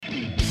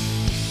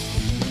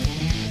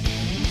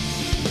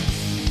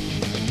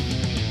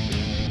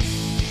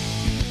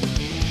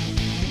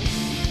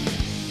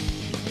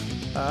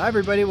Hi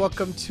everybody,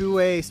 welcome to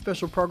a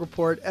special Prog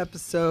Report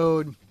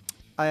episode.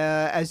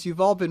 As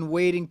you've all been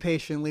waiting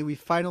patiently, we've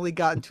finally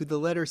gotten to the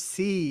letter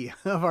C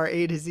of our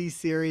A to Z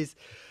series.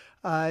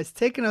 It's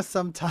taken us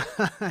some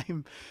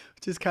time,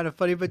 which is kind of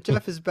funny, but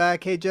Geoff is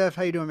back. Hey Geoff,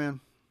 how you doing, man?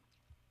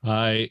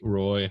 Hi,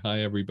 Roy.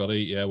 Hi, everybody.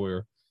 Yeah,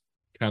 we're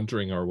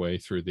cantering our way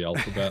through the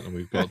alphabet and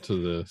we've got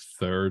to the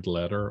third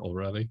letter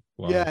already.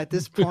 Yeah, Wow. at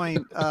this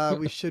point,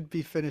 we should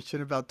be finished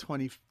in about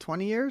 20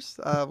 years.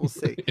 We'll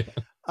see. Yeah.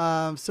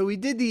 So we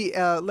did the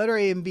letter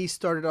A and B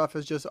started off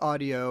as just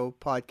audio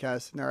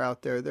podcasts, and they're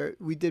out there.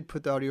 We did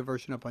put the audio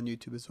version up on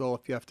YouTube as well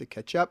if you have to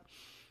catch up.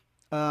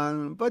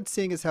 But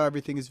seeing as how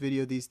everything is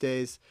video these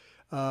days,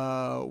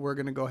 we're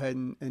going to go ahead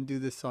and do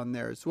this on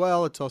there as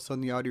well. It's also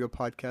on the audio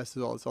podcast as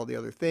well as all the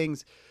other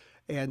things.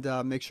 And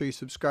make sure you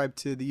subscribe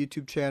to the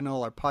YouTube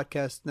channel, our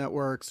podcast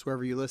networks,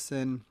 wherever you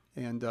listen,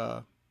 and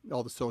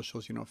all the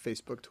socials,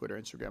 Facebook,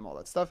 Twitter, Instagram, all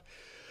that stuff.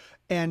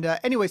 And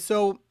anyway,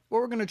 so what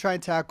we're going to try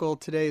and tackle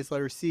today is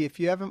letter C. If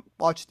you haven't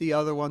watched the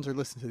other ones, or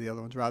listened to the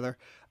other ones rather,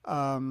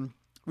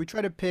 we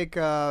try to pick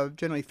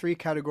generally 3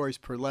 categories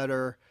per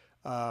letter: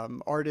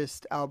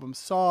 artist, album,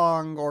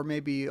 song, or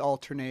maybe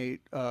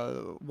alternate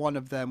one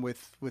of them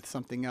with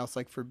something else.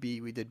 Like for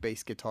B, we did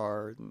bass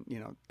guitar,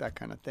 that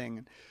kind of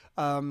thing.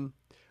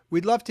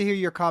 We'd love to hear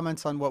your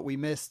comments on what we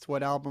missed,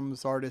 what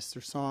albums, artists,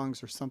 or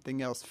songs, or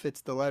something else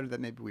fits the letter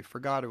that maybe we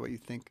forgot, or what you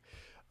think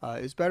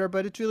is better.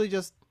 But it's really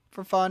just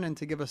for fun and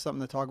to give us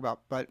something to talk about.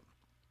 But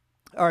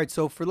all right,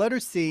 so for letter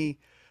C,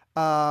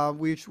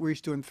 we're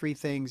each doing 3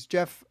 things.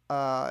 Geoff,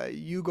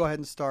 you go ahead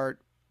and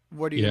start.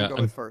 What are you going to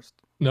go with first?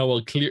 No,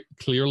 well,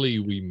 clearly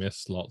we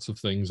missed lots of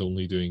things,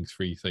 only doing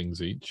 3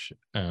 things each.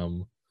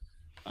 And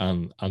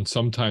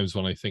sometimes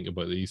when I think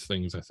about these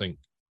things, I think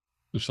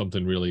there's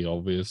something really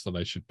obvious that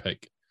I should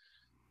pick.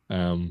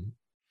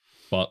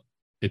 But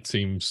it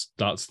seems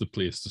that's the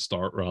place to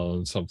start rather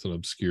than something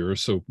obscure.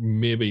 So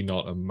maybe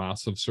not a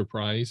massive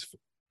surprise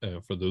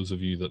for those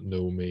of you that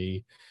know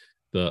me,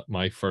 that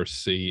my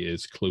first C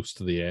is Close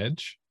to the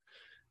Edge.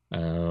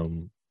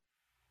 Album,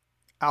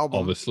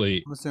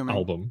 Obviously, I'm assuming.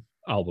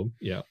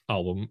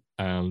 album.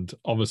 And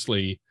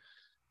obviously,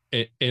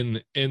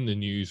 in the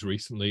news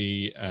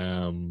recently,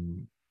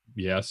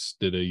 yes,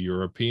 did a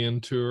European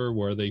tour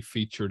where they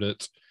featured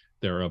it.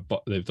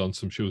 They've done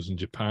some shows in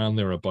Japan.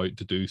 They're about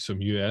to do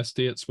some US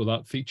dates where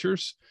that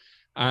features.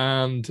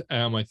 And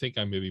I think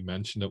I maybe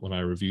mentioned it when I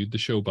reviewed the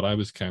show, but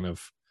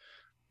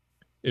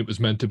it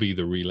was meant to be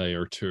the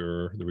Relayer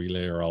tour, the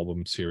Relayer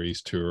album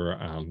series tour,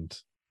 and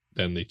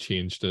then they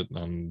changed it,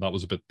 and that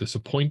was a bit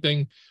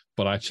disappointing.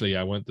 But actually,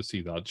 I went to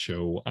see that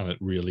show, and it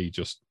really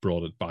just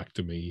brought it back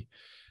to me.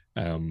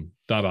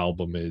 That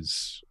album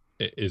is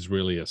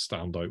really a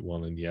standout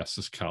one in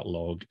Yes's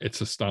catalog. It's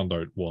a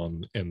standout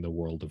one in the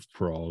world of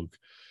prog.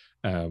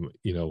 A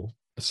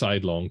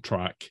sidelong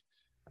track,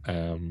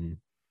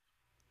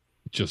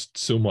 just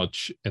so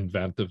much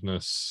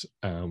inventiveness,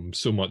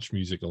 so much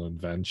musical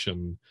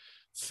invention.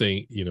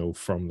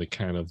 From the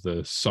kind of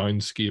the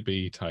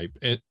soundscapey type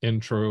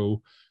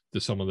intro to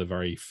some of the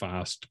very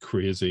fast,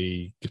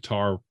 crazy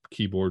guitar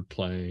keyboard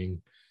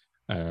playing,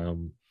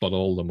 but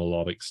all the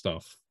melodic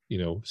stuff.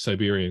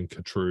 Siberian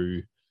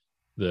Catrue,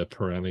 the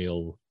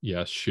perennial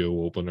Yes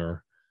show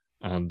opener,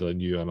 and the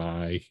You and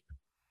I,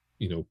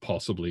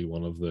 possibly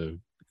one of the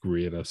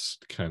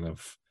greatest kind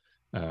of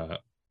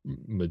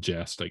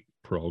majestic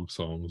prog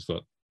songs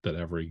that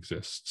ever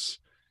exists.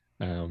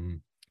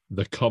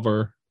 The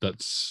cover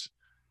that's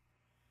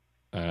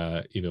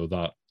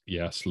that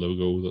Yes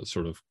logo that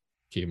sort of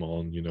came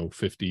on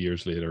 50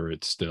 years later,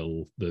 it's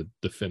still the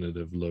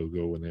definitive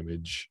logo and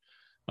image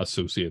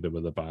associated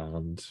with the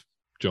band.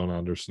 John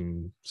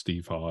Anderson,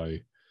 Steve Howe,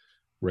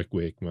 Rick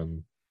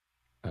Wakeman,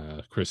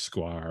 Chris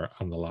Squire,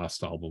 and the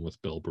last album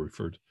with Bill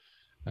Bruford.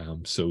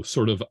 So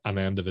sort of an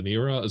end of an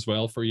era as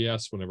well for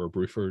Yes whenever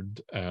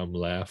Bruford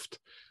left.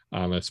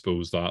 And I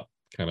suppose that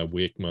kind of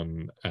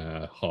Wakeman,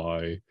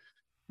 Howe,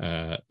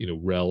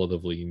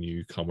 relatively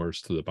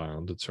newcomers to the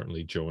band had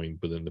certainly joined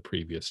within the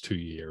previous 2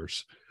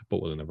 years,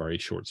 but within a very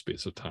short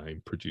space of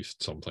time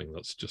produced something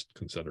that's just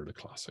considered a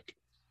classic.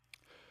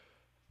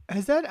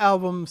 Has that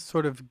album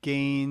sort of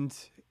gained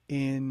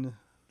in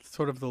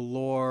sort of the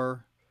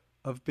lore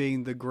of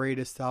being the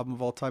greatest album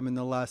of all time in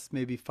the last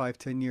maybe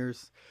 5-10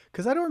 years?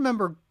 Because I don't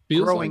remember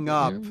growing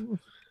up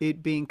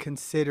it being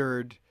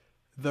considered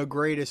the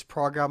greatest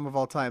prog album of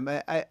all time.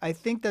 I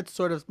think that's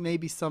sort of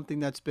maybe something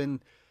that's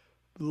been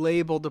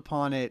labeled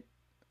upon it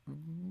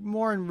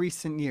more in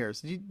recent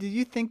years. Do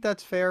you think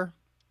that's fair?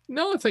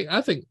 No, I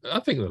think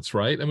that's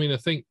right. I mean, I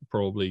think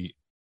probably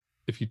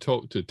if you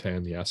talk to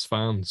 10 Yes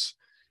fans,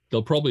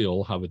 they'll probably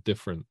all have a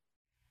different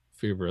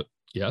favorite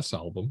Yes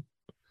album.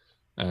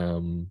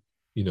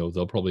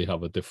 They'll probably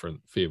have a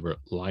different favorite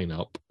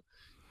lineup.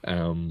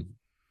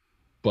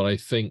 But I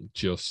think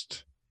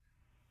just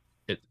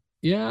it,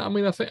 yeah, I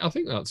mean, I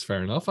think that's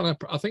fair enough. And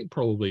I think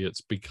probably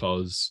it's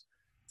because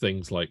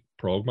things like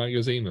Prog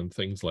Magazine and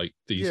things like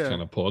these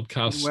kind of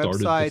podcasts and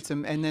started websites,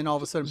 and then all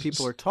of a sudden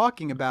people are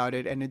talking about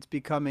it and it's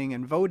becoming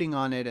and voting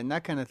on it and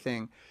that kind of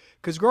thing.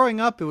 Because growing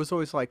up, it was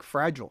always like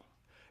Fragile.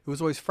 It was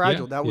always Yeah,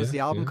 Fragile. That was yeah, the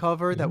album yeah,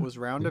 cover. That yeah, was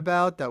yeah.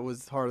 Roundabout. That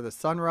was Heart of the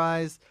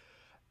Sunrise.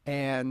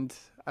 And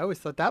I always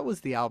thought that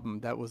was the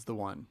album. That was the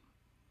one.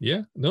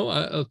 Yeah, no,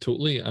 I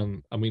totally.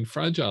 I mean,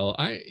 Fragile.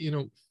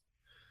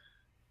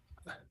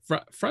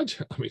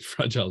 Fragile. I mean,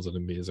 Fragile is an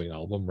amazing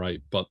album,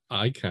 right? But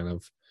I kind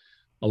of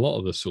a lot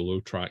of the solo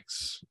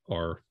tracks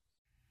are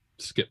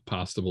skip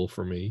pastable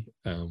for me.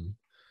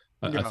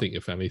 I Yeah. think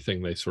if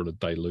anything, they sort of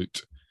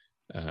dilute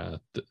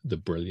the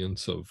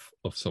brilliance of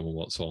some of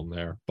what's on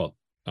there. But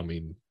I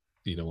mean,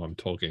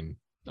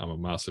 I'm a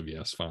massive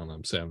Yes fan.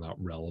 I'm saying that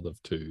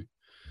relative to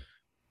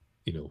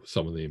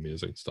some of the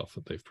amazing stuff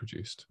that they've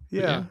produced. But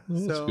Yeah. yeah, no,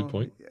 that's a good So,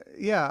 point.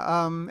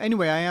 yeah.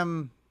 Anyway, I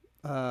am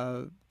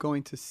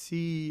going to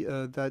see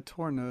that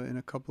tour in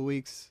a couple of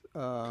weeks.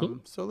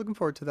 Cool. So looking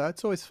forward to that.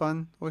 It's always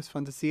fun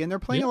to see. And they're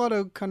playing Yeah. a lot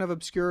of kind of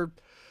obscure.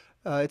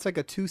 It's like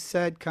a two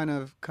set kind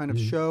of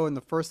Mm. show, and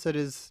the first set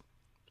is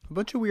a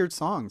bunch of weird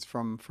songs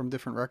from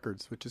different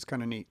records, which is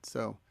kind of neat.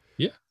 So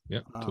Yeah.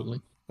 Yeah.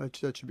 Totally. that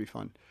should be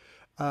fun.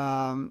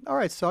 All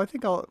right, so I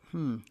think I'll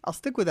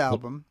stick with What?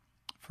 album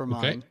for Okay.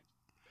 mine.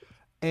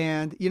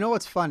 And you know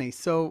what's funny?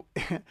 So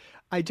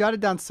I jotted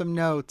down some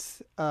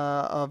notes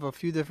of a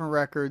few different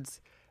records,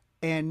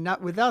 and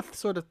not without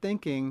sort of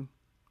thinking,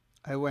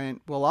 I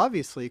went, well,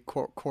 obviously,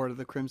 Court of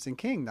the Crimson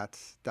King.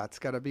 That's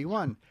got to be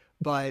one,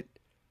 but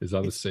Is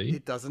that a C?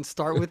 it doesn't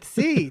start with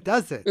C,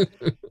 does it?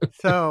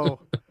 So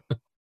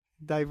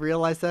I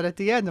realized that at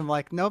the end. I'm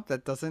like, nope,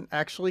 that doesn't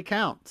actually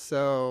count.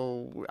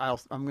 So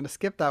I'm going to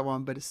skip that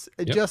one. But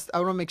Yep. I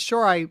want to make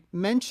sure I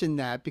mention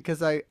that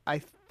because I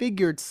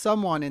figured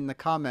someone in the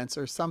comments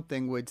or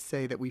something would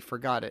say that we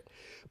forgot it.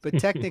 But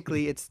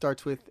technically, it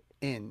starts with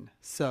in,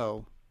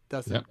 so Yep.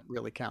 doesn't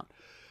really count.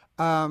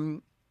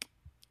 Um,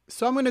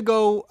 so I'm going to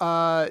go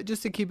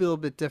just to keep it a little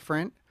bit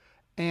different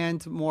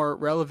and more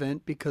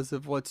relevant because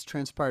of what's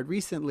transpired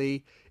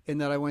recently, in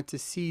that I went to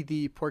see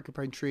the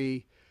Porcupine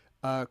Tree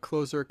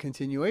closer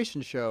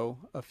continuation show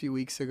a few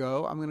weeks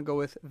ago. I'm going to go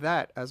with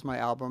that as my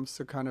album.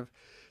 So to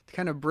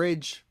kind of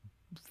bridge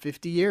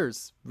 50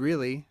 years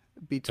really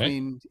Okay.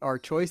 between our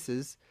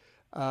choices,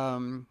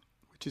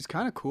 which is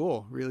kind of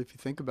cool, really, if you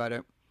think about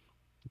it.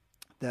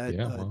 That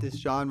Yeah. Well. this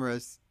genre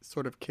is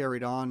sort of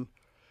carried on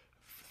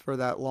for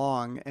that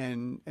long,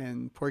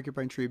 and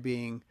Porcupine Tree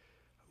being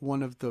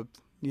one of the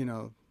you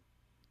know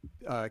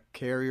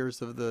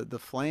carriers of the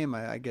flame,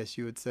 I guess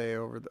you would say,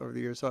 over the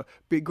years. So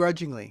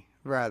begrudgingly,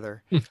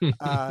 rather,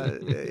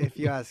 if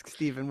you ask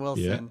Stephen Yeah.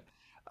 Wilson.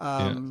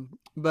 Yeah.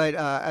 But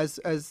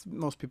as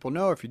most people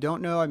know, or if you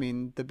don't know, I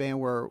mean, the band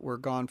were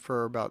gone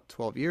for about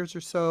 12 years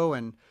or so,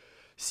 and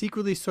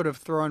secretly sort of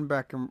throwing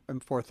back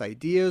and forth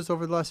ideas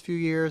over the last few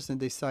years, and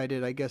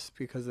decided, I guess,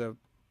 because of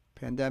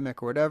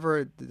pandemic or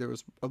whatever, there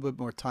was a bit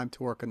more time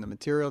to work on the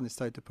material, and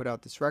decided to put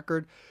out this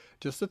record.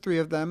 Just the three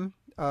of them,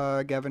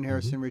 Gavin Hmm.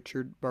 Harrison,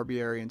 Richard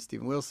Barbieri, and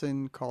Stephen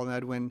Wilson. Colin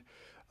Edwin,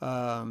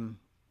 um,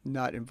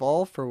 not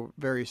involved for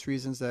various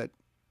reasons that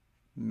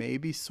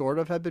maybe sort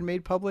of have been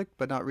made public,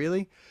 but not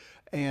really.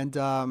 And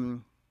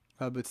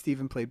but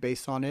Stephen played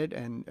bass on it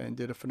and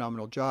did a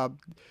phenomenal job.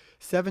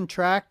 7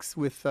 tracks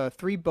with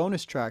 3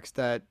 bonus tracks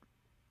that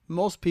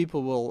most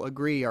people will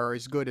agree are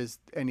as good as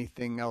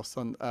anything else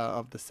on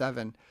of the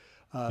 7.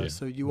 Yeah.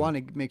 So you Yeah.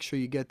 want to make sure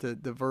you get the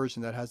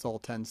version that has all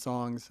 10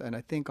 songs. And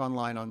I think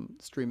online on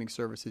streaming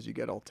services, you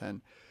get all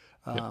 10.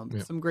 Yeah.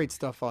 Yeah. Some great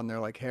stuff on there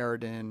like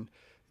Harridan,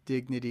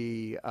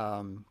 Dignity,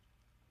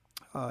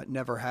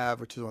 Never Have,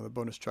 which is one of the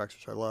bonus tracks,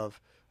 which I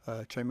love.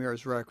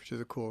 Chimera's Wreck, which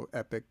is a cool,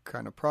 epic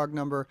kind of prog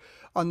number.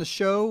 On the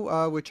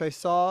show, which I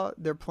saw,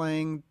 they're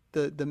playing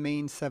the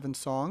main 7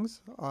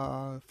 songs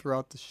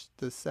throughout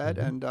the set.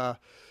 Hmm. And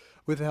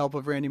with the help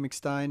of Randy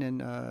McStein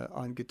and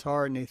on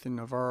guitar, Nathan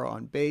Navarro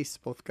on bass.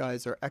 Both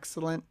guys are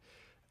excellent,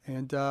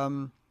 and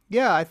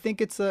yeah, I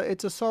think it's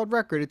a solid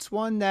record. It's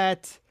one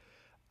that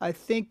I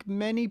think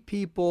many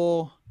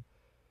people.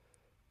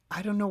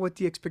 I don't know what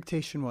the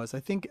expectation was. I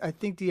think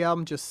the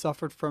album just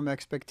suffered from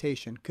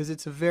expectation because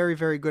it's a very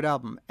very good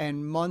album,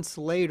 and months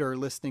later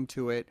listening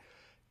to it,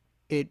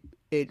 it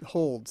it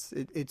holds.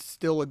 It's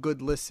still a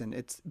good listen.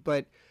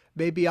 But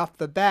maybe off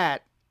the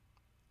bat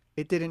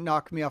it didn't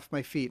knock me off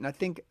my feet. And I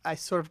think I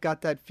sort of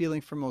got that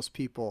feeling from most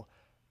people.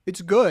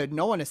 It's good.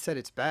 No one has said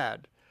it's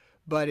bad,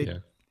 but Yeah.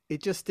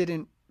 it just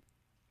didn't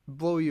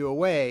blow you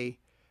away.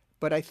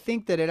 But I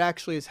think that it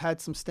actually has had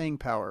some staying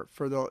power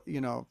for the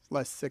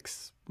last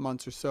 6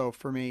 months or so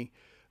for me.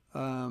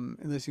 And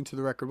listening to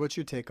the record, what's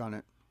your take on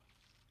it?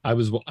 I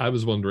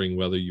was wondering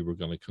whether you were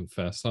going to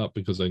confess that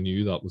because I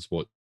knew that was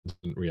what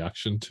the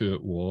reaction to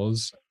it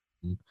was.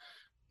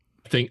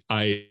 I think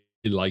I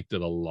liked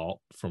it a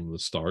lot from the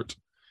start.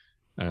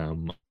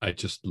 I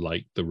just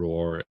liked the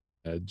raw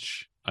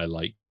edge.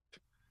 I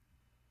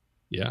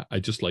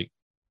just like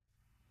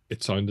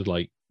it sounded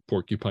like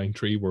Porcupine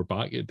Tree were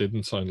back. It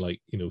didn't sound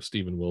like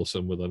Stephen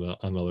Wilson with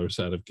another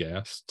set of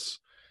guests.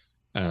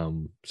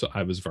 So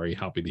I was very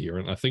happy to hear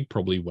it. And I think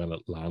probably when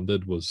it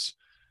landed was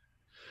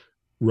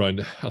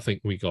round. I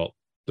think we got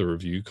the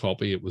review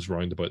copy. It was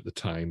round about the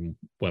time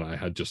when I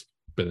had just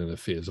been in a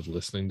phase of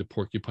listening to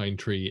Porcupine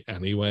Tree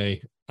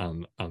anyway,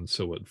 and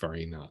so it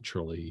very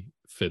naturally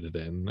fitted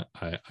in.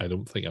 I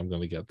don't think I'm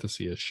going to get to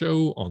see a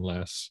show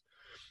unless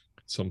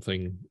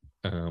something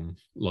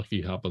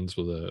lucky happens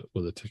with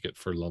a ticket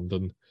for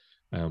London.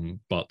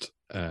 But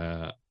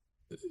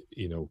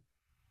you know,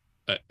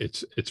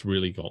 it's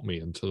really got me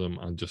into them,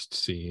 and just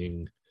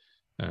seeing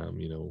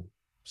you know,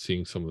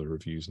 seeing some of the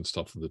reviews and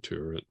stuff of the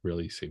tour, it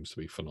really seems to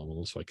be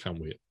phenomenal. So I can't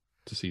wait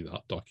to see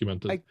that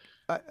documented.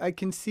 I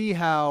can see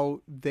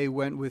how they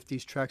went with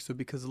these tracks, so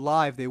because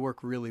live they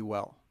work really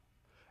well,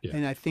 Yeah,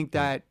 and I think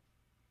yeah, that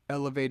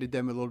elevated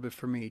them a little bit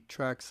for me.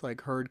 Tracks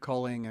like Herd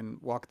Calling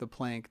and Walk the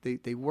Plank,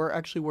 they were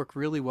actually work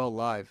really well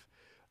live.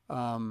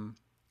 Um,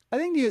 I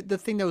think the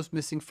thing that was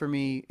missing for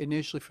me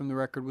initially from the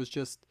record was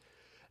just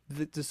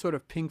the sort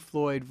of Pink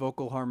Floyd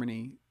vocal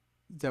harmony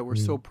that were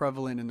so mm,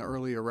 prevalent in the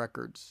earlier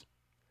records.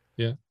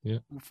 yeah, yeah,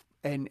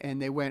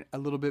 And they went a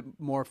little bit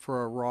more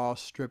for a raw,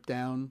 stripped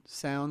down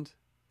sound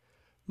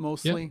yeah,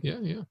 mostly. yeah,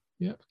 yeah,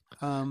 yeah.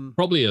 Um,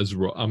 Probably as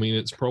raw. I mean,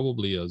 it's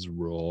probably as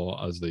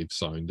raw as they've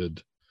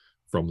sounded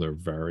from their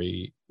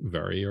very,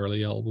 very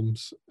early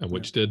albums, and yeah.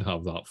 which did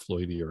have that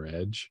Floydier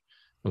edge.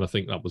 And I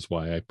think that was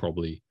why I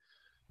probably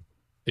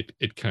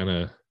it kind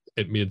of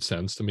it made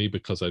sense to me,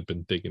 because I'd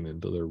been digging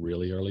into their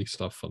really early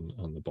stuff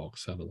and the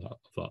box set of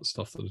that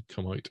stuff that had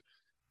come out.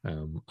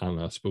 And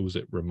I suppose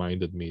it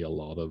reminded me a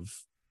lot of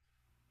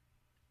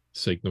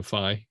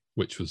Signify,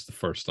 which was the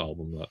first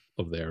album that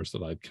of theirs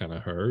that I'd kind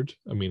of heard.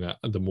 I mean,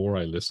 the more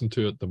I listen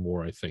to it, the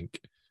more I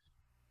think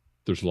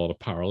there's a lot of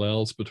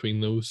parallels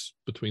between those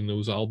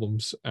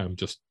albums.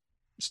 Just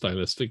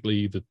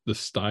stylistically, the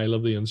style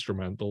of the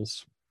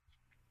instrumentals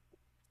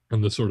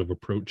and the sort of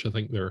approach. I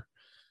think the,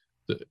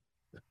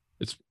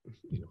 it's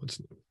it's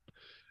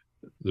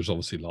there's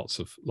obviously lots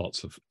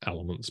of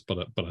elements,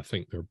 but I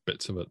think there are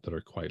bits of it that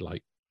are quite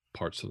like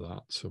parts of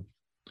that. So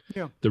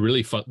Yeah.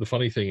 the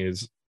funny thing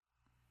is,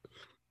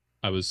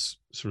 I was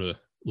sort of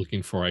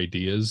looking for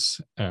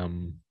ideas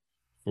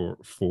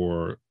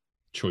for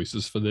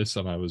choices for this,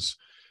 and I was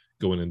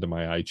going into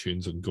my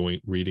iTunes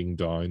and reading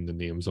down the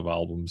names of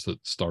albums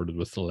that started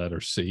with the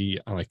letter C,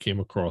 and I came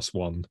across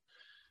one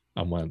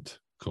and went,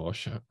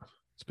 gosh,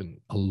 it's been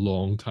a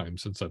long time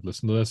since I've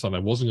listened to this, and I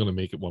wasn't going to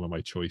make it one of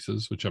my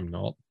choices, which I'm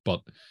not,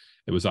 but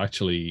it was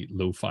actually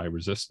Lo-Fi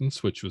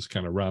Resistance, which was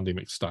kind of Randy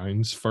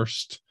McStein's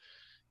first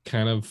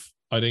kind of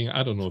outing.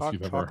 I don't know if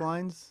you've Chalk ever,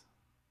 lines.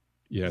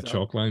 yeah, Is that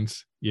Chalk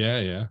Lines,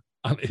 yeah.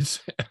 And it's,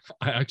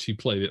 I actually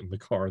played it in the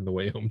car on the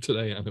way home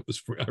today, and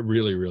I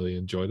really, really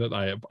enjoyed it.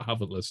 I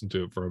haven't listened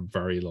to it for a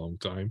very long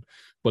time,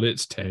 but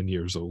it's 10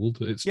 years old.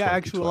 It's Yeah,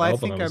 actually, well, I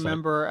 2012, and I think I was like,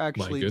 remember my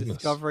actually goodness,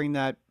 discovering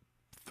that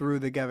through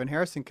the Gavin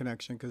Harrison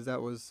connection because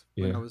that was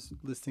when I yeah, was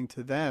listening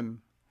to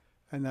them,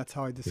 and that's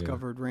how I yeah.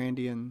 discovered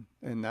Randy and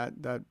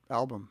that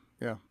album.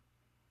 Yeah,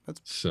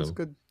 that's So,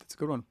 good. That's a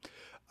good one.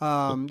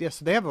 but Yeah,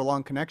 so they have a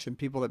long connection.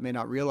 People that may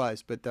not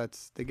realize, but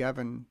that's the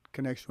Gavin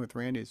connection with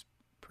Randy is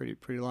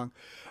pretty long.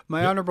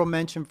 My yep, honorable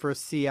mention for a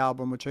C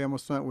album, which I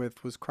almost went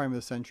with, was "Crime of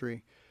the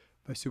Century"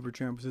 by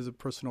Supertramp, which is a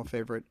personal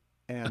favorite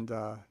and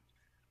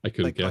I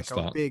could have like guessed a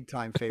that. big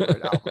time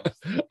favorite album.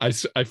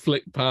 I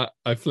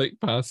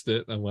flicked past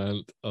it and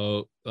went,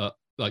 oh,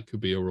 that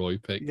could be a Roy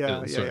pick. Yeah,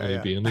 It'll certainly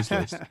yeah, be in his yeah.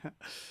 list.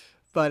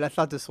 But I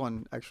thought this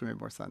one actually made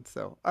more sense.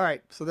 So, all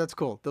right, so that's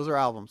cool. Those are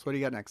albums. What do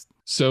you got next?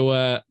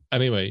 So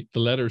anyway, the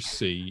letter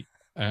C.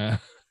 Uh,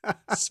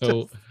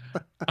 so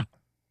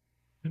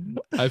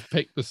Just I've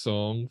picked the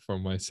song for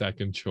my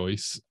second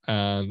choice,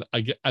 and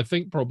I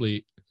think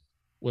probably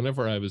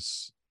whenever I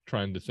was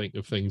trying to think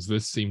of things,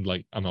 this seemed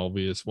like an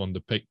obvious one to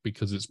pick,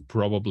 because it's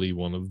probably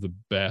one of the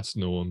best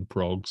known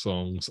prog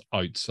songs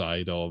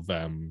outside of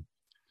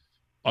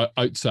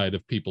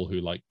people who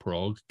like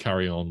prog.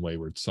 Carry On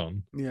Wayward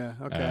Son, yeah,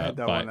 okay. I had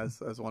that by one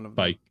as one of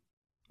by them.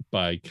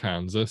 by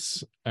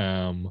Kansas.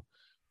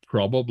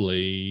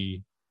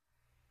 Probably,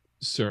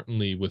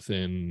 certainly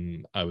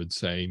within, I would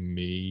say,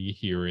 me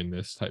hearing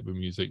this type of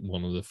music,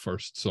 one of the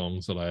first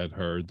songs that I had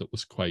heard that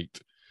was quite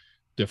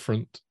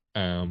different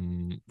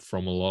from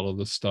a lot of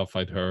the stuff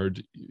I'd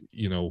heard.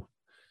 You know,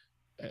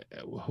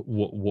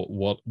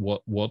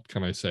 what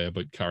can I say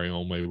about Carry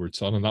On Wayward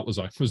Son? And that was,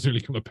 I was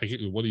really going to pick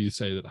it. What do you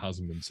say that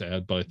hasn't been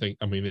said? But I think,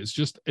 I mean,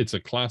 it's a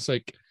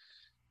classic.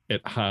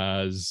 It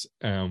has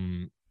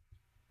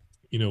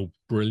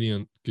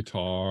brilliant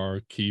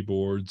guitar,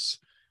 keyboards,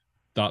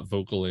 that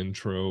vocal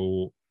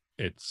intro.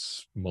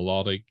 It's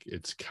melodic,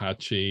 it's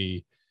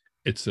catchy.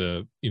 It's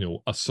a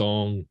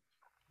song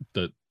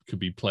that could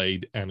be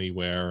played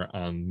anywhere,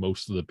 and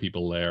most of the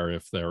people there,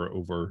 if they're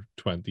over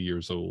 20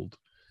 years old,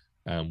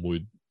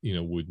 would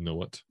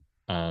know it.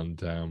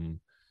 And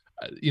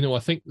I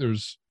think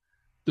there's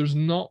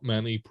not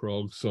many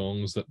prog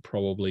songs that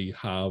probably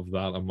have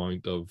that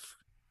amount of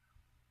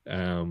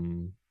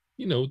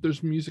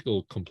there's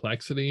musical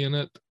complexity in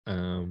it.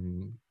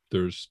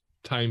 There's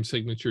time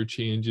signature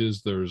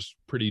changes, there's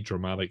pretty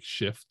dramatic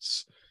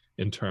shifts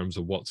in terms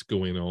of what's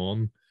going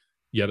on,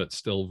 yet it's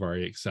still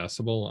very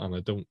accessible. And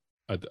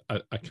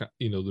I can't,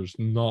 there's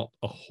not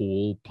a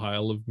whole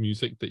pile of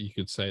music that you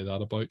could say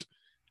that about.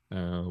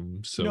 No,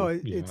 So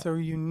yeah. it's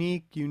a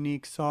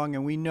unique song,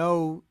 and we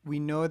know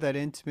that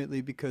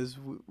intimately because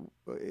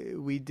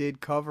we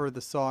did cover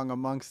the song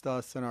amongst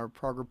us and our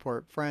Prog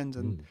Report friends,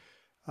 and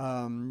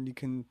Mm. you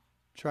can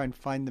try and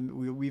find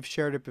them. We've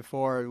shared it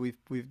before.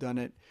 We've done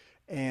it,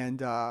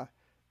 and I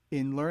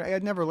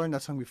had never learned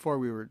that song before.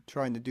 We were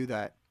trying to do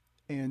that,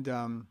 and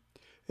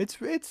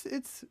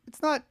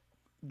it's not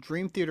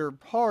Dream Theater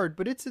hard,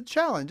 but it's a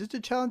challenge. It's a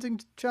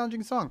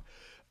challenging song,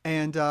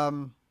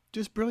 and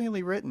just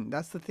brilliantly written.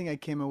 That's the thing I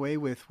came away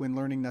with when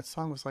learning that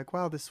song was like,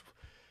 wow, this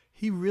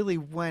he really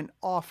went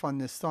off on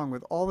this song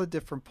with all the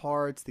different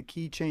parts, the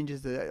key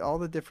changes, all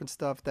the different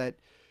stuff that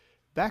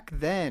back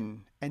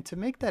then, and to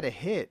make that a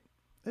hit,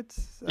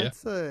 Yeah.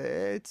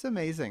 it's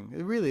amazing.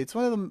 It really, it's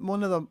one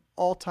of the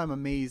all time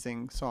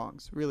amazing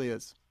songs. It really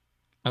is.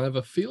 And I have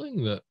a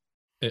feeling that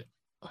it,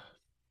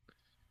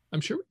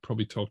 I'm sure we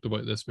probably talked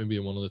about this maybe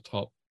in one of the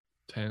top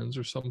tens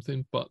or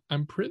something, but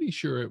I'm pretty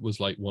sure it was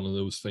like one of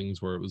those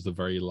things where it was the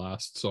very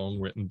last song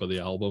written by the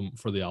album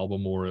for the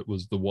album, or it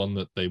was the one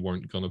that they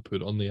weren't going to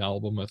put on the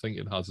album. I think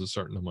it has a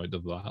certain amount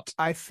of that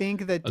I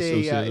think that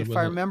associated if I with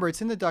it. remember,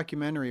 it's in the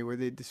documentary where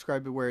they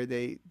describe it, where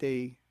they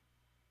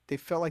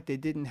felt like they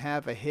didn't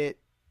have a hit,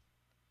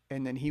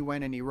 and then he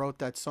went and he wrote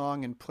that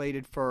song and played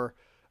it for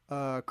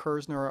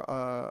Kersner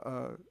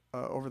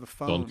over the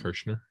Don phone.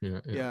 Kirshner.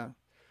 Yeah, yeah, Yeah,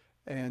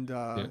 and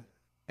yeah.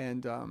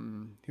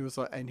 he was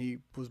like, and he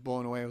was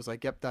blown away. I was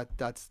like, yep,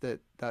 that's the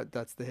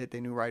hit.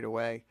 They knew right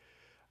away.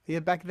 Yeah,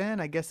 back then,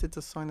 I guess it's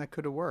a song that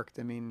could have worked.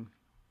 I mean,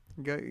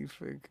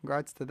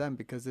 congrats to them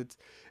because it's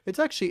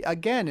actually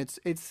again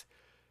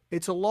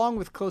it's along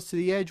with Close to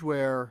the Edge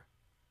where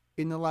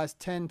in the last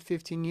 10,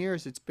 15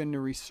 years it's been a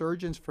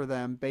resurgence for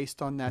them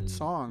based on that Mm,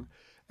 song,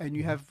 and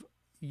you mm, have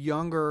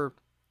younger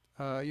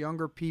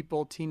younger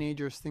people,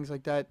 teenagers, things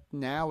like that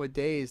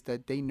nowadays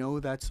that they know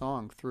that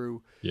song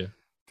yeah,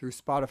 through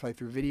Spotify,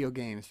 through video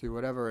games, through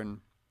whatever, and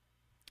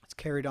it's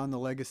carried on the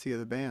legacy of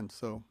the band.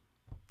 So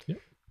yeah.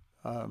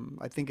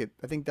 I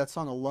think that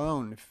song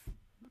alone, if,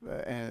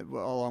 and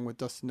well, along with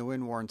Dust in the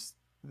Wind, warrants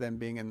them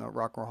being in the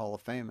Rock and Roll Hall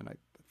of Fame. And I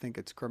think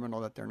it's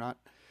criminal that they're not.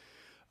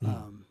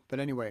 Mm, But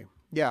anyway,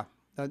 yeah,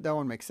 that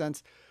one makes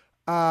sense.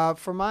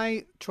 For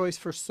my choice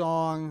for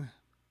song,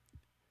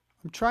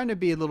 I'm trying to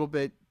be a little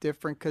bit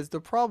different because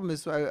the problem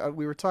is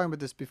we were talking about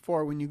this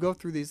before. When you go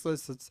through these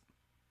lists, it's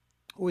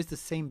always the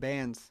same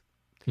bands,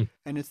 mm,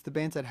 and it's the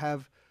bands that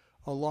have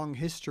a long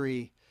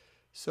history.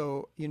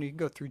 So, you know, you can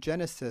go through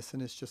Genesis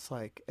and it's just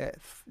like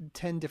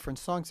 10 different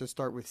songs that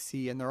start with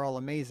C and they're all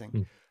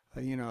amazing.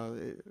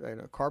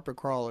 mm. Carpet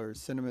Crawlers,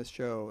 Cinema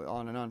Show,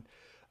 on and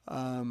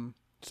on.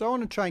 So I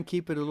want to try and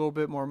keep it a little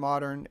bit more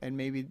modern and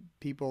maybe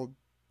people,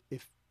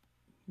 if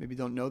maybe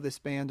don't know this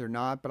band or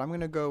not, but I'm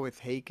going to go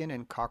with Haken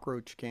and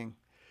Cockroach King.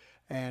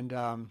 And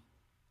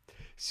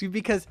see,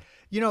 because,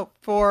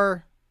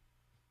 for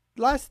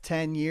the last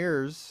 10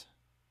 years,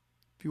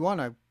 if you want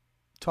to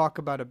talk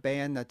about a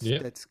band Yeah.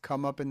 that's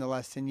come up in the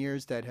last 10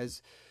 years that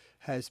has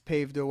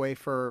paved the way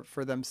for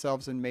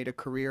themselves and made a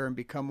career and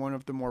become one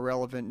of the more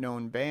relevant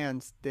known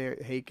bands.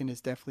 Haken is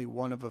definitely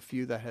one of a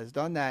few that has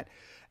done that,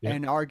 Yeah.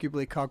 and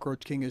arguably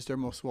Cockroach King is their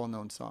most well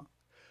known song.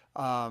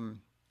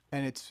 Um,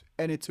 and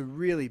it's a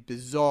really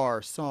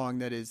bizarre song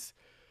that is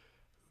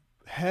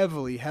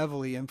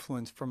heavily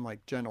influenced from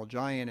like Gentle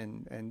Giant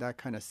and that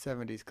kind of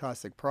 70s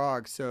classic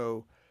prog.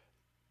 So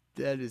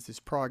that is as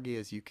proggy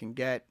as you can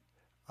get.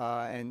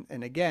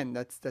 And again,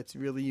 that's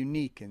really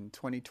unique in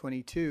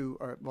 2022.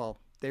 Or well,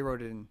 they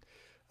wrote it in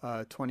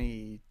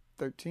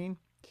 2013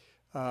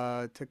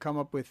 to come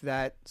up with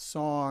that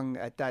song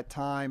at that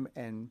time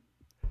and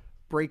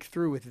break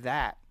through with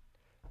that.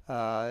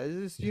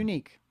 Is Yeah.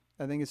 unique.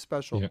 I think it's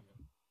special. Yeah.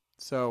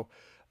 So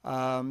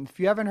if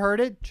you haven't heard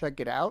it, check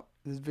it out.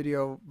 This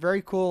video,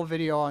 very cool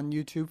video on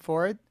YouTube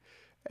for it,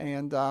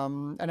 and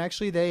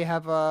actually they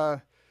have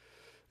a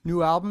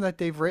new album that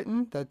they've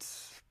written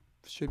that's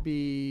should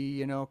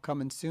be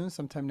coming soon,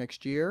 sometime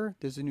next year.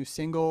 There's a new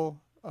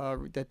single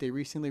that they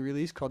recently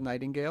released called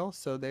Nightingale.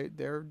 So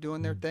they're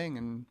doing their Mm. thing,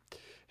 and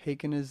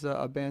Haken is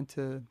a band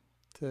to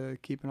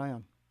keep an eye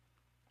on.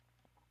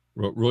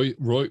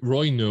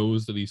 Roy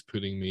knows that he's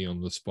putting me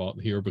on the spot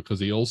here because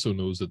he also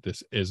knows that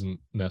this isn't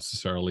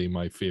necessarily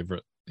my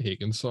favorite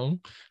Hagen song.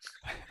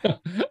 And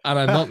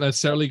I'm not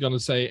necessarily going to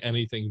say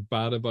anything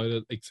bad about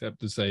it, except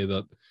to say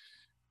that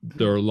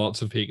there are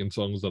lots of Hagen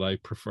songs that I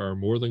prefer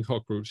more than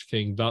Cockroach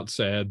King. That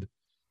said,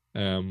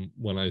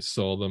 when I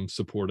saw them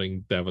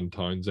supporting Devin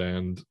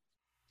Townsend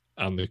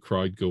and the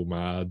crowd go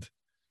mad,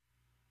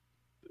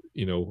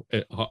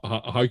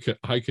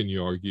 how can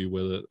you argue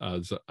with it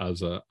as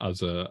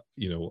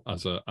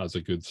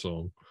a good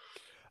song?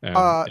 It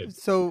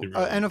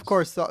really And of is.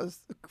 course, a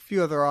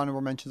few other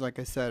honorable mentions, like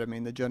I said. I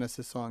mean, the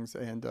Genesis songs,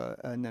 and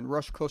then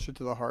Rush Closer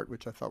to the Heart,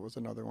 which I thought was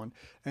another one,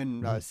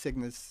 and Mm.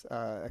 Cygnus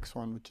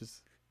X1, which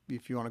is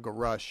if you want to go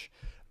Rush,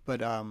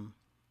 but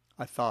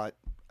I thought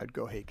I'd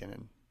go Haken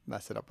and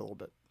mess it up a little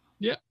bit.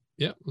 Yeah,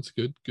 yeah, that's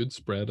good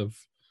spread of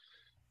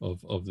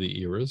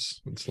the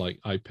eras. It's like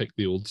I pick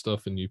the old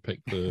stuff and you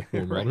pick the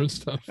more Right, modern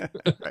stuff.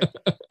 right.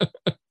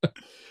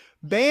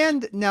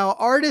 Band, now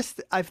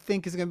artist, I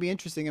think is going to be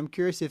interesting. I'm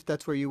curious if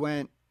that's where you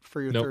went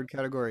for your Nope, third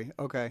category.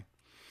 Okay.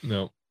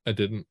 no, I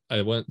didn't.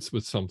 I went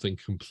with something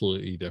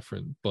completely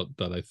different, but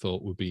that I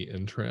thought would be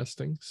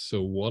interesting.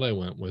 So what I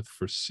went with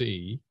for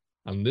C,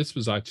 and this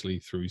was actually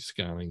through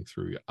scanning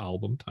through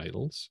album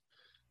titles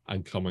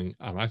and coming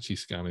and actually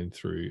scanning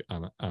through,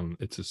 and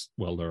it's just,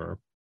 well, there are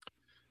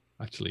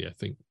actually, I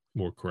think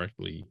more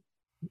correctly,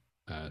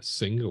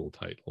 single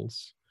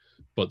titles,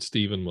 but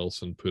Steven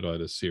Wilson put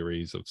out a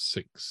series of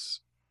six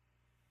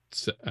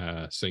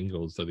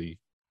singles that he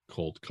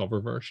called cover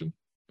version,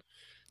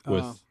 Uh,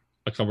 with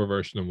a cover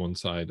version on one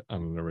side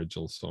and an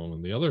original song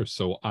on the other.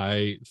 So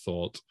I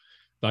thought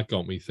that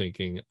got me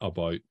thinking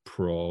about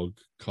prog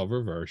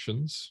cover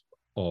versions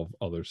of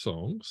other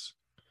songs,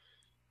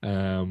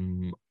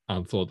 and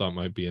thought that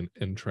might be an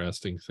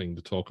interesting thing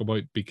to talk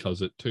about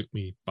because it took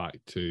me back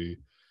to,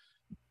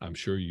 I'm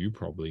sure you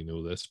probably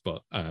know this,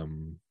 but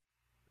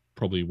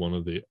probably one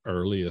of the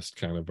earliest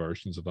kind of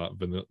versions of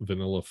that,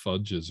 Vanilla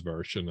Fudge's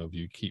version of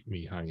You Keep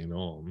Me Hanging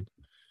On,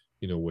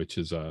 which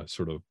is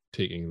sort of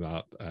taking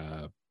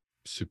that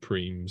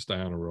Supremes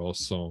Diana Ross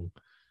song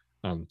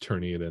and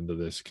turning it into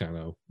this kind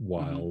of mhm.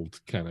 wild,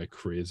 kind of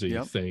crazy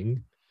Yep.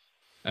 thing.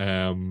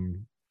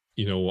 And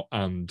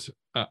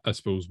I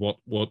suppose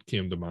what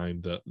came to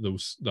mind,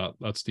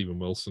 that Steven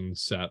Wilson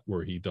set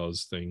where he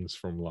does things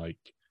from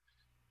like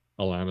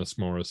Alanis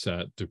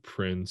Morissette to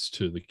Prince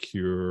to The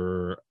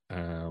Cure,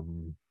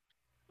 and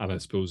I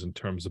suppose in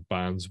terms of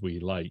bands we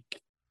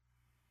like,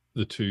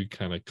 the two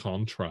kind of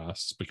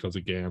contrasts, because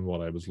again, what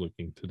I was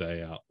looking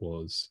today at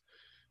was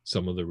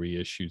some of the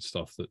reissued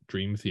stuff that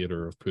Dream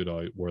Theater have put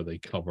out where they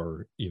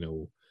cover,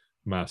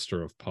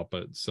 Master of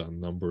Puppets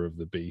and Number of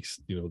the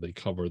Beast, they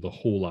cover the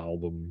whole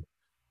album,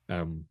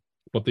 um,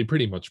 but they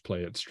pretty much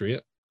play it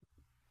straight.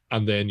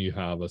 And then you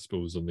have, I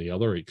suppose, on the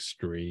other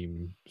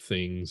extreme,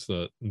 things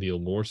that Neil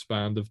Morse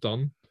band have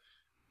done,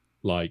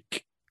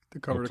 like The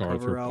cover to MacArthur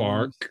cover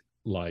albums. Park,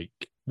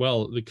 like,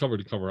 well, the cover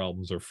to cover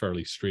albums are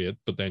fairly straight,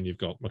 but then you've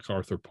got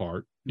MacArthur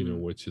Park,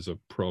 Mm. which is a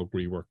prog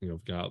reworking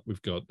of that.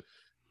 We've got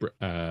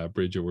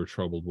Bridge Over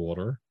Troubled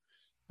Water.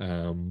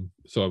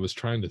 So I was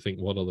trying to think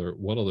what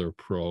other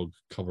prog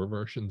cover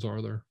versions are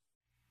there,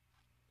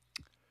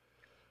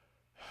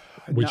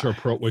 No, it's which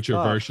are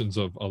tough. versions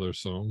of other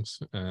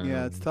songs.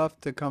 Yeah, it's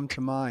tough to come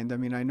to mind. I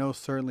mean, I know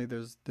certainly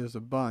there's a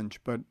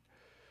bunch, but I'm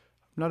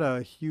not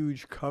a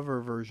huge cover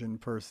version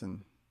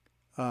person.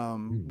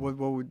 Hmm. What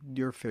would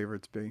your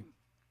favorites be?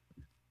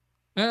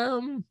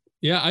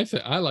 Yeah,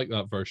 I like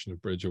that version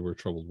of Bridge Over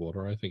Troubled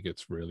Water. I think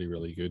it's really,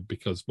 really good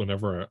because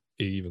whenever I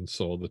even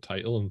saw the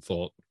title and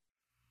thought,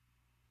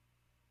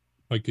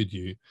 how could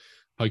you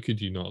how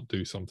could you not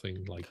do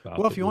something like that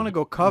Well, if that you want to would go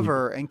would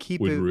cover and keep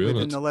would it ruin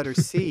within it? the letter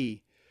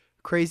C,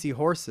 Crazy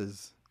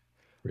Horses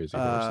Crazy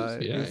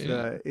Horses. Yeah,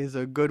 yeah. is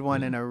a good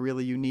one Yeah. and a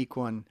really unique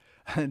one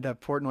that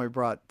Portnoy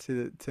brought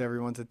to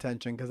everyone's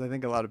attention because I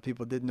think a lot of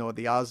people didn't know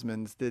the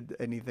Osmonds did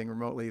anything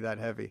remotely that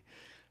heavy,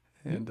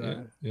 Yeah, and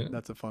yeah, yeah.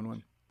 that's a fun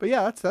one. But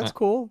yeah, that's Uh,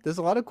 cool. There's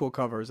a lot of cool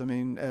covers. I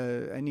mean,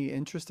 any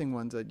interesting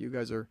ones that you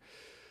guys are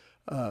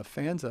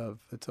fans of?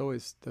 That's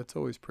always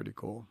pretty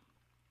cool.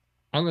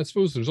 and I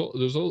suppose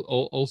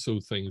also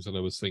things that I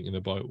was thinking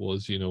about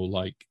was,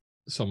 like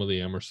some of the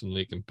Emerson,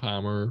 Lake and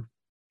Palmer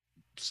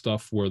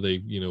stuff where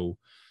they,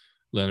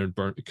 Leonard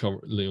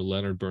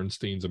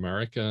Bernstein's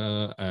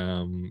America.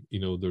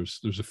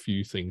 There's a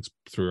few things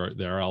throughout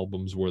their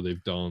albums where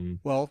they've done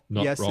Well,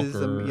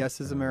 Nutrocker,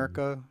 Yes is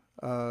America,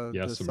 the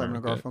Yes Simon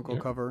and America. Garfunkel Yeah,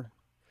 cover,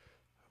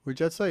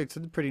 which I'd say it's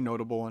a pretty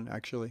notable one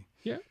actually.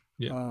 yeah,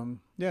 yeah.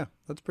 Yeah,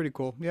 that's pretty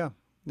cool. Yeah,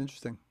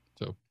 interesting.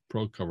 So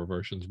prog cover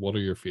versions. What are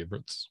your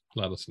favorites?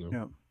 Let us know.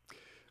 Yeah.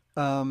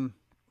 Um,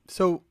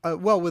 so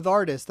well, with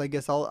artists, I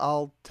guess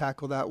I'll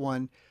tackle that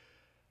one.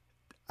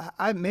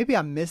 Maybe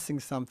I'm missing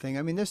something.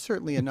 I mean, there's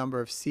certainly a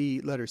number of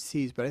letter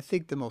C's, but I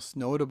think the most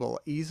notable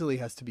easily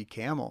has to be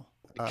Camel.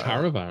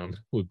 Caravan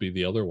would be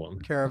the other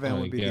one. Caravan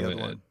would be the Again, other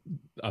one.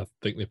 I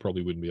think they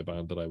probably wouldn't be a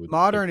band that I would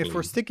Modern, if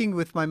we're particularly sticking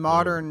with my know.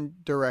 modern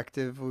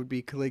directive, would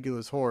be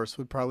Caligula's Horse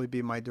would probably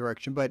be my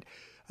direction. But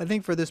I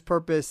think for this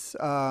purpose,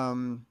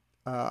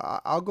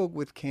 I'll go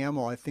with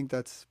Camel. I think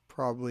that's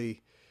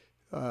probably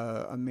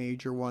a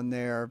major one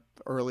there.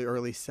 Early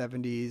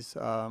 70s,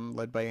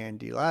 led by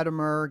Andy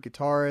Latimer,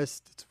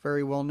 guitarist. It's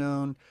very well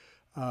known.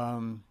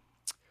 Um,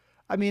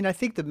 I mean, I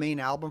think the main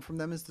album from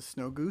them is the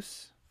Snow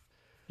Goose.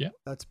 Yeah,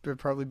 That's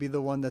probably be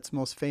the one that's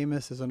most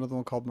famous. There's another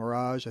one called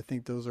Mirage. I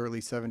think those early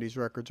 70s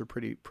records are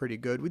pretty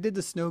good. We did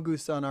the Snow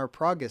Goose on our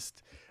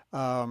Progist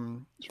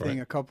that's right. thing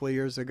a couple of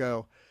years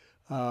ago,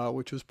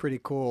 which was pretty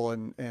cool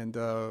and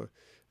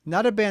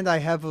not a band I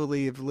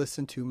heavily have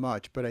listened to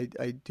much, but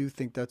I do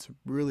think that's a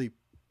really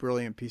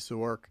brilliant piece of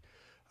work.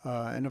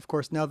 And of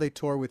course, now they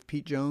tour with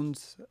Pete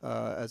Jones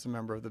as a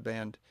member of the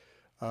band,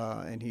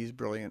 and he's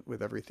brilliant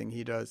with everything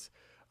he does.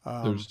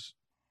 Um, There's,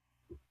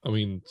 I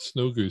mean,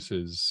 Snow Goose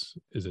is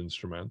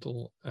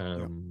instrumental.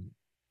 yeah.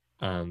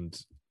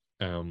 And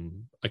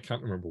I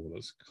can't remember what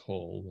it's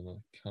called, and I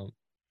can't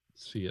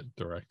see it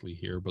directly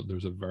here, but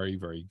there's a very,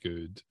 very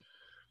good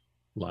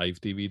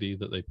live DVD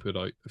that they put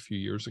out a few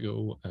years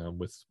ago,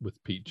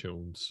 with Pete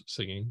Jones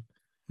singing.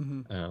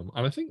 Hmm. And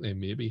I think they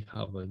maybe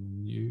have a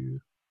new.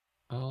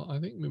 I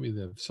think maybe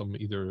they have some,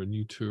 either a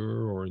new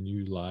tour or a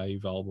new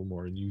live album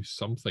or a new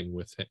something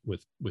with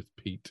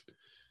Pete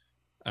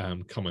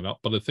coming up.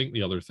 But I think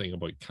the other thing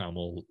about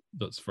Camel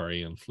that's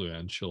very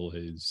influential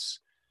is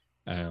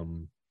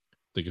um,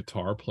 the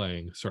guitar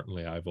playing.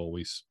 Certainly, I've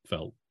always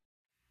felt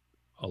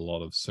a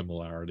lot of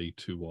similarity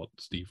to what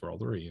Steve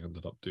Rothery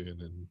ended up doing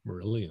in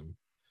Marillion.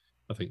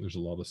 I think there's a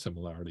lot of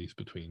similarities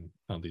between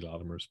Andy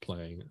Latimer's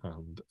playing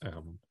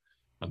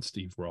and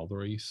Steve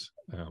Rothery's,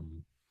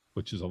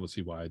 which is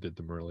obviously why I did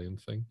the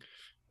Marillion thing,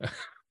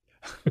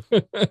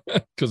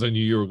 because I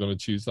knew you were going to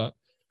choose that.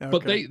 But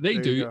Okay, they there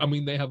you do. go. I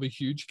mean, they have a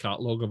huge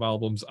catalog of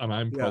albums, and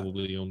I'm Yeah,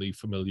 probably only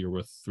familiar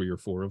with 3 or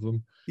 4 of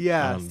them.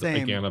 yeah, And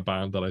same. again, a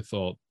band that I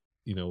thought,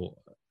 you know,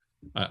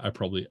 I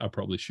probably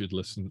should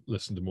listen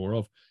to more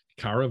of.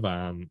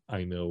 Caravan,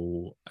 I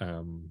know,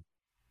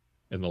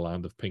 in the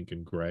Land of Pink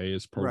and Grey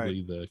is Right.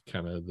 probably the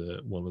kind of the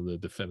one of the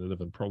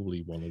definitive, and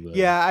probably one of the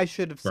Yeah, I very,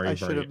 should very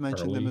have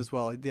mentioned them early, as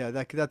well. Yeah,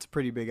 that's a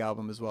pretty big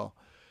album as well.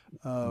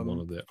 one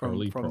of the From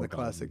early the prog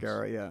classic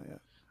albums. era. Yeah, yeah.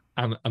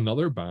 And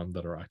another band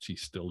that are actually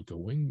still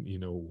going,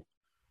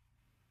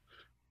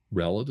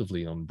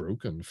 relatively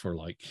unbroken for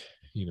like,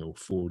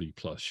 40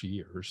 plus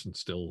years, and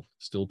still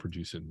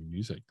producing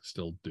music,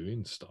 still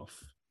doing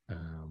stuff,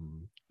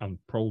 and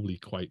probably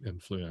quite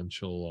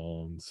influential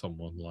on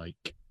someone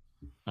like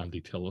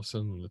Andy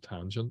Tillotson and the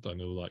Tangent. I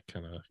know that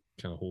kind of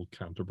whole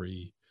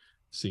Canterbury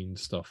scene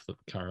stuff that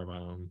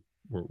Caravan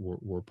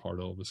were part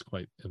of is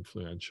quite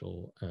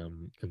influential.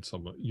 In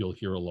some, you'll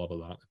hear a lot of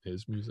that in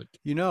his music.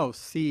 A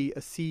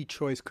C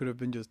choice could have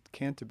been just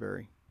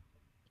Canterbury.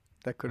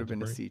 That could have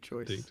been a Canterbury, C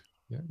choice. indeed.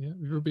 Yeah, yeah. Have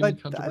you ever been in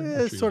But Canterbury? I'm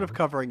sure you sort of have.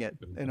 covering it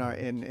Been in in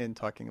Canterbury. in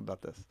talking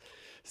about this.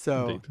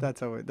 So Indeed.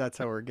 that's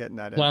how we're getting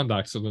at it. Planned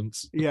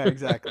accidents. Yeah,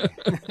 exactly.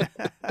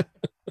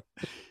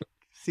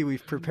 See,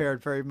 we've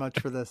prepared very much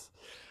for this.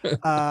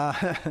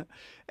 Uh,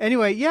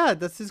 anyway, yeah,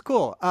 this is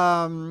cool.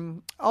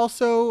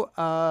 Also,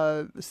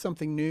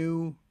 something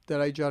new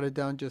that I jotted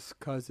down just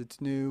because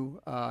it's new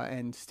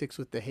and sticks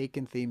with the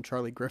Haken theme.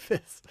 Charlie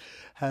Griffiths,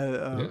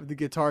 Yeah. the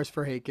guitars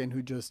for Haken,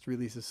 who just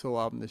released a solo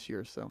album this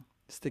year. So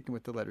sticking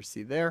with the letter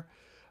C there.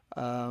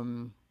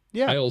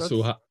 Yeah, I also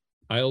that's ha-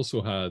 I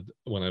also had,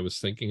 when I was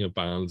thinking of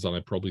bands, and I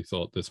probably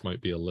thought this might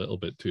be a little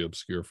bit too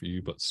obscure for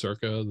you, but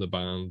Circa, the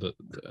band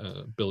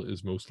that Bill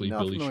is mostly not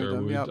Billy familiar with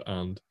them. Yeah,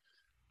 Sherwood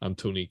and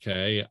Tony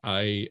Kaye.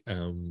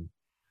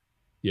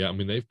 Yeah, I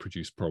mean, they've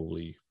produced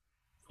probably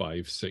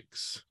 5,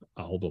 6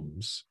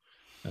 albums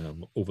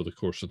over the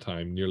course of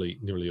time,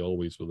 nearly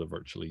always with a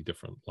virtually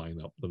different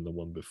lineup than the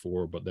one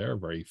before. But their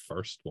very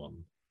first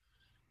one,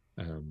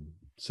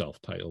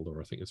 self-titled,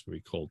 or I think it's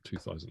maybe called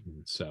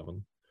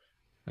 2007,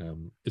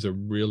 is a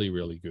really,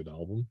 really good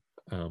album.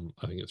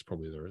 I think it's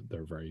probably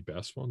their very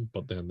best one.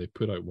 But then they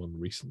put out one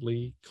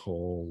recently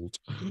called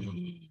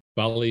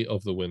Valley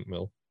of the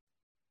Windmill.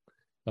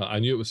 I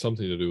knew it was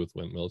something to do with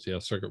windmills. Yeah,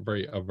 Circa,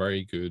 a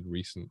very good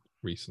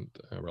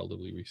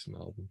relatively recent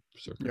album.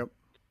 Circa. yep.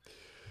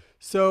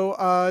 So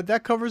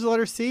that covers the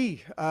letter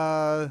C.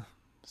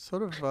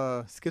 Sort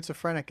of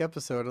schizophrenic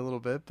episode a little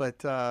bit,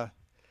 but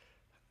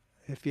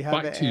if you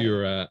have Back to it,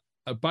 your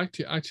back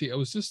to, actually, I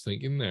was just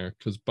thinking there,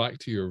 because back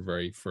to your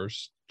very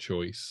first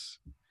choice.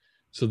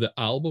 So the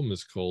album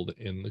is called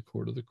In the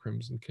Court of the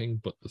Crimson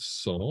King, but the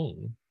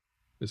song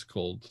is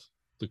called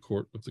The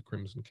Court of the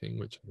Crimson King,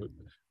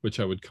 which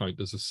I would count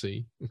as a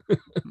C.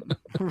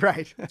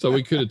 right, So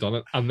we could have done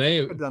it. And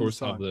they put of down the course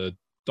have song. the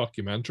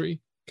documentary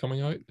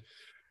coming out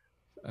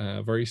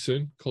very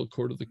soon, called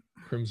Court of the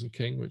Crimson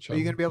King, which Are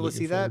you going to I'm be able to looking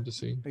see that? forward to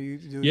seeing. Are you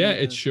doing Yeah,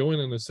 the? it's showing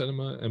in a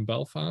cinema in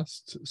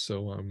Belfast,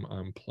 so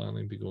I'm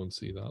planning to go and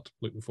see that.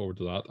 Looking forward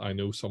to that. I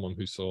know someone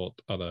who saw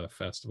it at a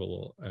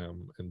festival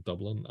in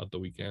Dublin at the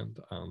weekend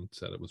and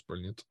said it was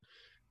brilliant,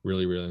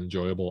 really, really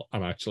enjoyable.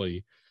 And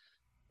actually,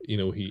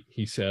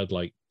 he said,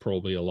 like,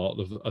 probably a lot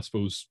of, I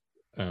suppose,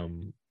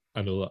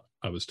 I know that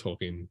I was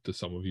talking to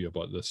some of you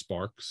about the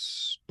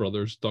Sparks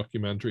Brothers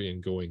documentary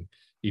and going,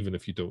 even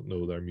if you don't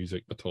know their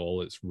music at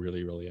all, it's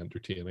really, really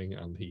entertaining.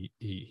 And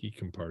he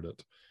compared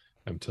it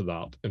to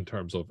that, in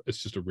terms of,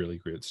 it's just a really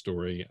great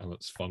story, and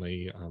it's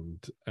funny, and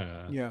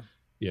Yeah,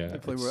 yeah,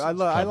 definitely. it's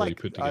cleverly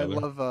put I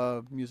together.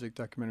 love music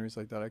documentaries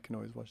like that. I can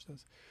always watch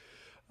those.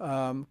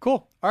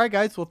 Cool. All right,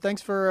 guys. Well,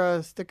 thanks for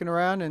sticking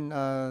around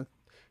and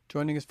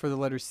joining us for the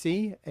letter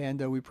C. And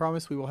we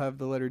promise we will have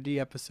the letter D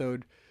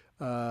episode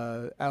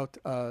out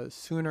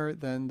sooner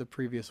than the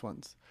previous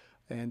ones.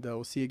 And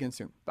we'll see you again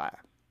soon. Bye.